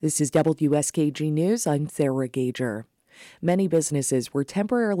This is WSKG News. I'm Sarah Gager. Many businesses were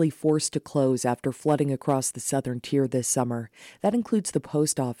temporarily forced to close after flooding across the southern tier this summer. That includes the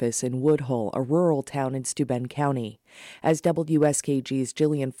post office in Woodhull, a rural town in Steuben County. As WSKG's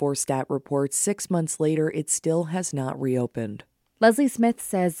Jillian Forstat reports, 6 months later, it still has not reopened. Leslie Smith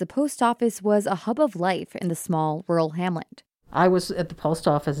says the post office was a hub of life in the small rural hamlet. I was at the post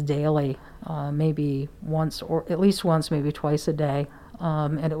office daily, maybe once or at least once, maybe twice a day.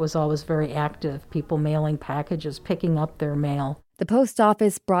 And it was always very active, people mailing packages, picking up their mail. The post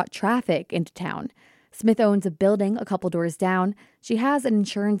office brought traffic into town. Smith owns a building a couple doors down. She has an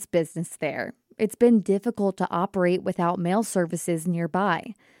insurance business there. It's been difficult to operate without mail services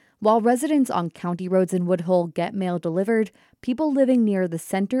nearby. While residents on county roads in Woodhull get mail delivered, people living near the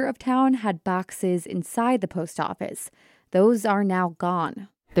center of town had boxes inside the post office. Those are now gone.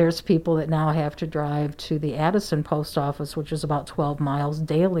 There's people that now have to drive to the Addison post office, which is about 12 miles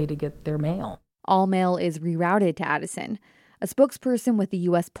daily, to get their mail. All mail is rerouted to Addison. A spokesperson with the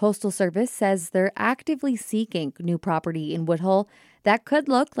U.S. Postal Service says they're actively seeking new property in Woodhull that could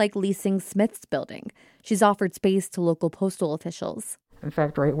look like leasing Smith's building. She's offered space to local postal officials. In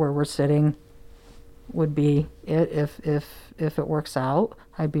fact, right where we're sitting would be it if it works out.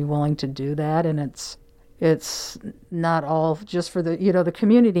 I'd be willing to do that, and it's not all just for the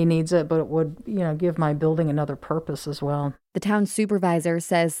community needs it, but it would, give my building another purpose as well. The town supervisor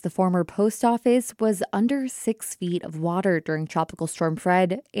says the former post office was under 6 feet of water during Tropical Storm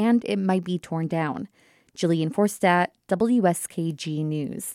Fred, and it might be torn down. Jillian Forstat, WSKG News.